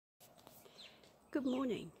Good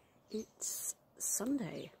morning. It's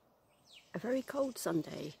Sunday. A very cold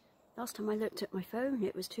Sunday. Last time I looked at my phone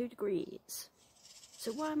it was 2 degrees.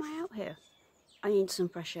 So why am I out here? I need some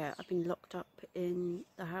fresh air. I've been locked up in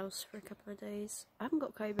the house for a couple of days. I haven't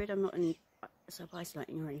got COVID, I'm not in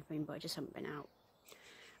self-isolating or anything, but I just haven't been out.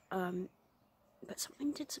 But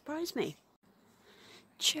something did surprise me.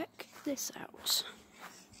 Check this out.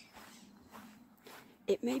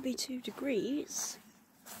 It may be 2 degrees,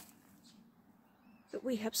 but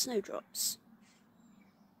we have snowdrops.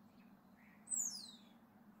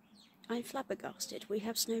 I'm flabbergasted. We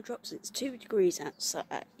have snowdrops. It's 2 degrees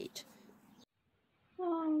outside.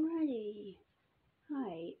 Alrighty.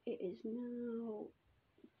 Hi, it is now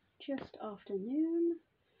just afternoon.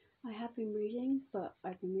 I have been reading, but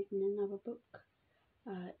I've been reading another book.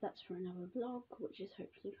 That's for another vlog, which is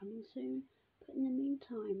hopefully coming soon. But in the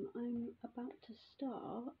meantime, I'm about to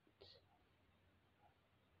start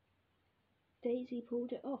Daisy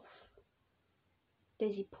Pulls It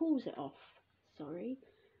Off, sorry,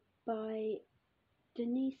 by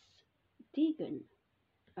Denise Deegan.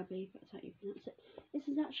 I believe that's how you pronounce it. This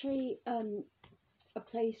is actually a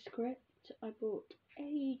play script I bought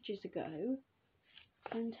ages ago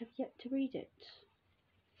and have yet to read it.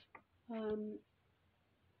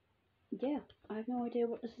 Yeah, I have no idea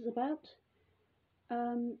what this is about.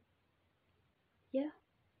 Yeah,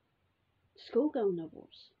 schoolgirl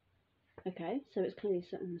novels. Okay, so it's clearly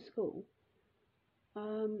set in a school.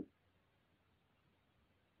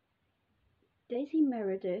 Daisy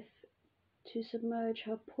Meredith to submerge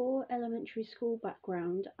her poor elementary school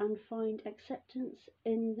background and find acceptance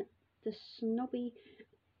in the snobby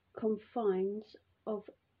confines of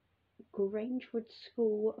Grangewood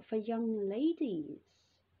School for Young Ladies.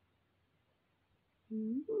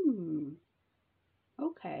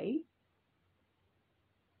 Okay.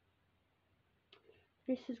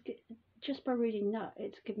 This is just by reading that,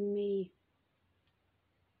 it's given me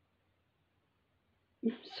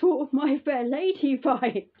sort of My Fair Lady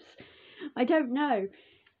vibes. I don't know.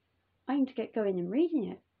 I need to get going and reading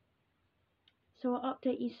it. So I'll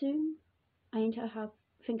update you soon. I need to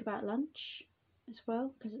think about lunch as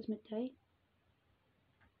well because it's midday.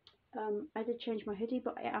 I did change my hoodie,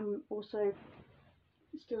 but I am also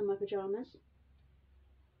still in my pajamas.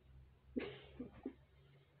 So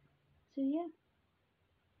yeah,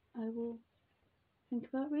 I will think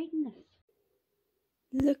about reading this.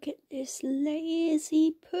 Look at this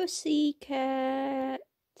lazy pussycat.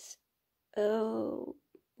 Oh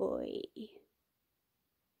boy.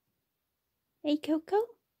 Hey Coco?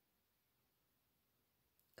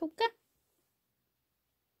 Coca?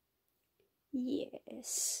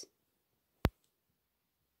 Yes.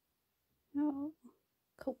 Oh,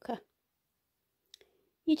 Coca.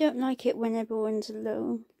 You don't like it when everyone's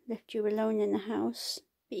alone, left you alone in the house.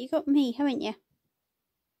 But you got me, haven't you?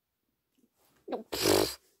 Oh,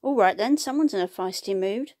 alright then, someone's in a feisty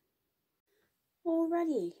mood.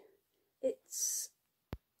 Already, it's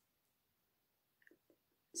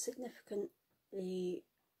significantly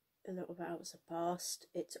a lot of hours have passed.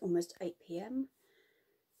 It's almost 8 PM.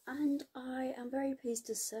 And I am very pleased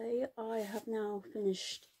to say I have now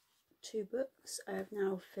finished 2 books. I have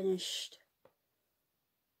now finished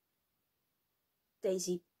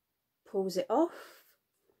Daisy Pulls It Off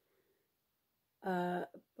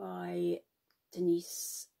by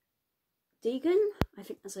Denise Deegan. I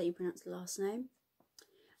think that's how you pronounce the last name.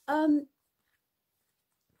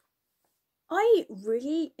 I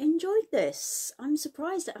really enjoyed this. I'm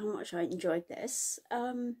surprised at how much I enjoyed this.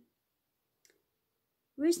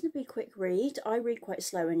 Reasonably quick read. I read quite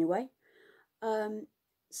slow anyway.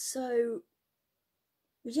 So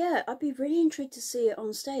yeah, I'd be really intrigued to see it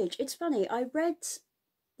on stage. It's funny, I read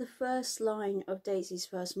the first line of Daisy's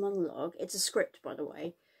first monologue. It's a script, by the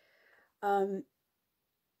way. I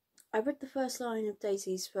read the first line of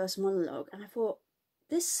Daisy's first monologue and I thought,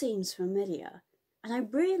 this seems familiar. And I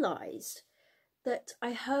realised that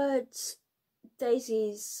I heard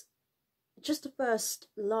just the first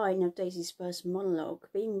line of Daisy's first monologue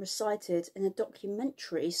being recited in a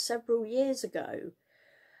documentary several years ago.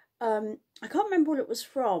 I can't remember what it was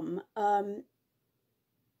from,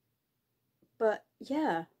 but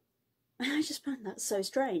yeah, I just found that so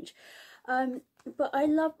strange. But I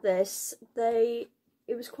love this. It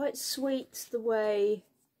was quite sweet the way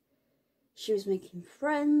she was making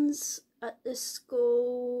friends at this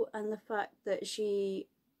school and the fact that she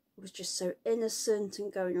was just so innocent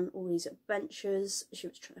and going on all these adventures. She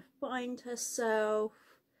was trying to find herself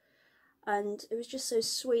and it was just so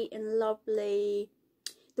sweet and lovely.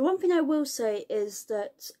 The one thing I will say is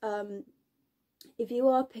that if you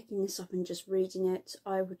are picking this up and just reading it,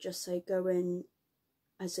 I would just say go in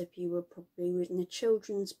as if you were probably reading a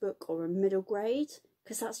children's book or a middle grade,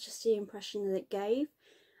 because that's just the impression that it gave.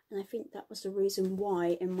 And I think that was the reason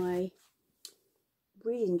why in my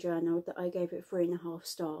reading journal that I gave it 3.5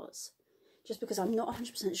 stars, just because I'm not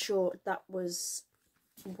 100% sure that was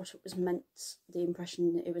what it was meant, the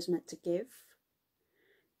impression that it was meant to give,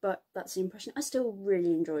 but that's the impression. I still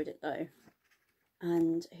really enjoyed it though,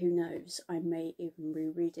 and who knows, I may even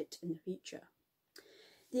reread it in the future.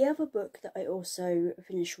 The other book that I also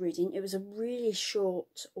finished reading, it was a really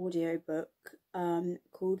short audiobook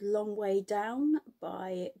called Long Way Down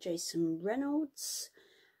by Jason Reynolds.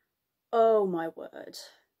 Oh my word,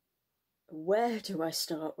 where do I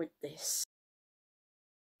start with this?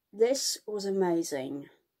 This was amazing,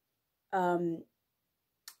 and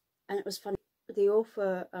it was funny. The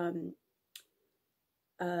author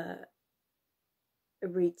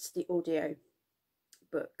reads the audio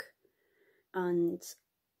book, and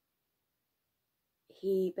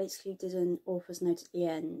he basically did an author's note at the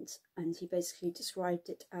end, and he basically described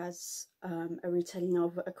it as a retelling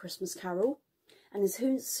of A Christmas Carol. And as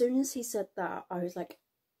soon as he said that, I was like,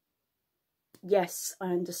 yes, I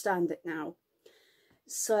understand it now.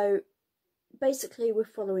 So basically we're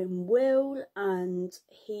following Will, and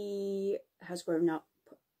he has grown up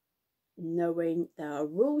knowing there are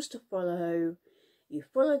rules to follow. You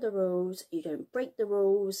follow the rules, you don't break the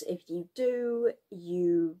rules. If you do,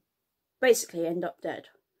 you basically end up dead,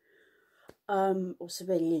 or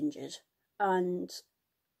severely injured. And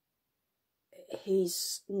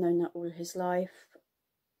he's known that all his life,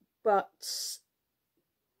 but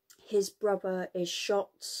his brother is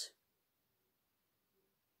shot,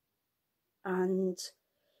 and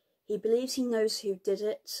he believes he knows who did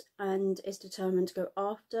it and is determined to go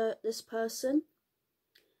after this person.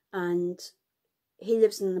 And he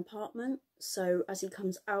lives in an apartment, so as he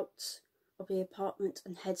comes out of the apartment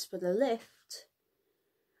and heads for the lift,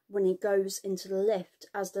 when he goes into the lift,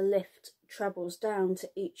 as the lift travels down to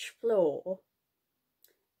each floor,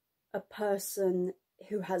 a person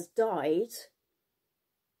who has died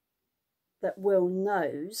that Will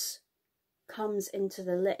knows comes into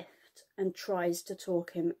the lift and tries to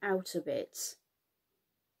talk him out of it,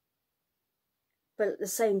 but at the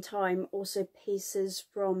same time also pieces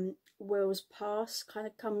from Will's past kind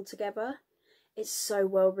of come together. It's so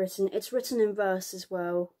well written. It's written in verse as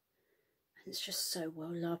well, and it's just so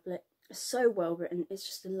well lovely. It's so well written. It's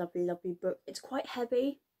just a lovely, lovely book. It's quite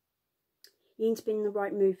heavy. You need to be in the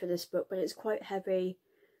right mood for this book, but it's quite heavy.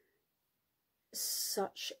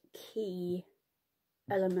 Such key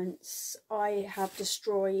elements. I have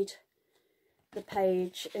destroyed the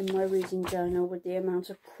page in my reading journal with the amount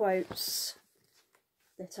of quotes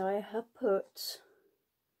that I have put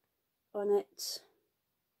on it.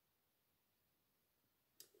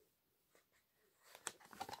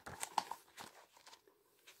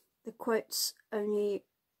 The quotes only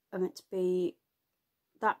are meant to be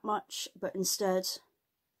that much, but instead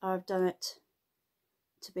I've done it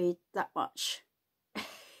to be that much.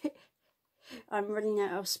 I'm running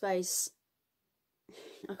out of space.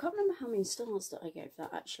 I can't remember how many stars that I gave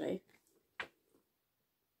that actually.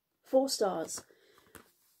 4 stars.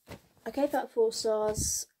 I gave that 4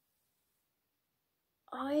 stars.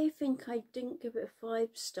 I think I didn't give it 5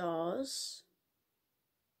 stars.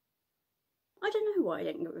 I don't know why I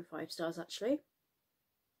didn't give it 5 stars actually.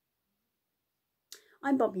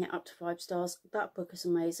 I'm bumping it up to 5 stars. That book is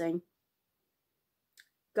amazing.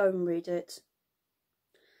 Go and read it.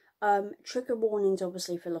 Trigger warnings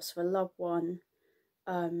obviously for loss of a loved one.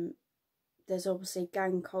 There's obviously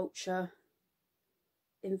gang culture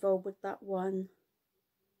involved with that one.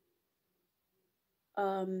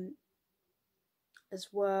 As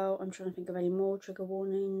well, I'm trying to think of any more trigger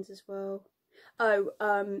warnings as well. Oh,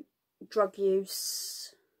 drug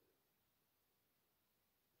use.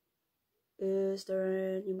 Is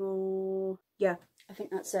there any more? Yeah, I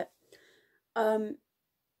think that's it.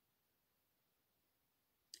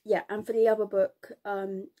 Yeah, and for the other book,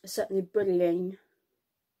 certainly bullying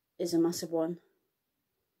is a massive one.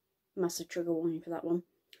 Massive trigger warning for that one.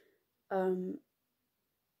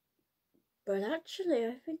 But actually,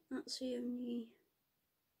 I think that's the only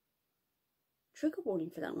trigger warning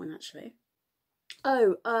for that one, actually.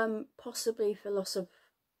 Oh, possibly for loss of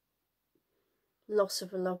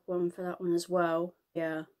a loved one for that one as well.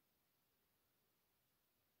 Yeah.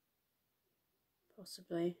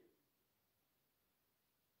 Possibly.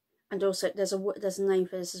 And also, there's a name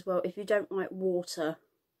for this as well. If you don't like water,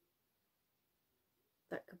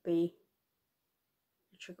 that could be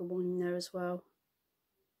a trigger warning there as well.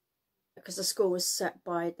 Because the school is set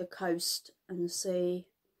by the coast and the sea,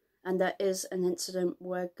 and there is an incident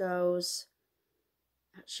where girls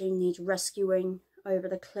actually need rescuing over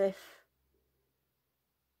the cliff.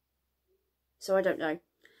 So I don't know.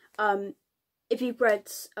 If you've read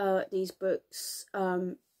these books,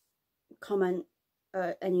 comment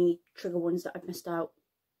any trigger warnings that I've missed out,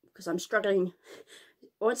 because I'm struggling,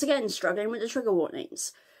 once again, struggling with the trigger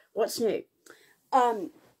warnings. What's new?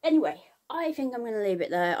 Anyway, I think I'm going to leave it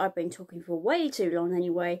there. I've been talking for way too long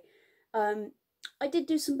anyway. I did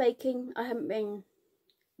do some baking. I haven't been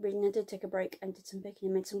reading. I did take a break and did some baking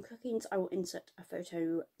and made some cookies. I will insert a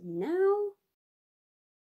photo now.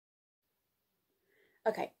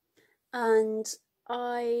 Okay, and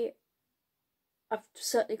I've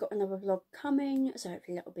certainly got another vlog coming, so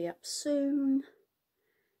hopefully that will be up soon.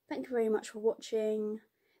 Thank you very much for watching.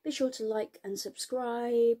 Be sure to like and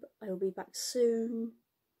subscribe. I will be back soon.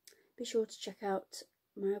 Be sure to check out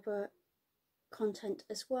my other content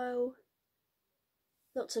as well.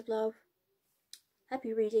 Lots of love.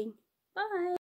 Happy reading. Bye.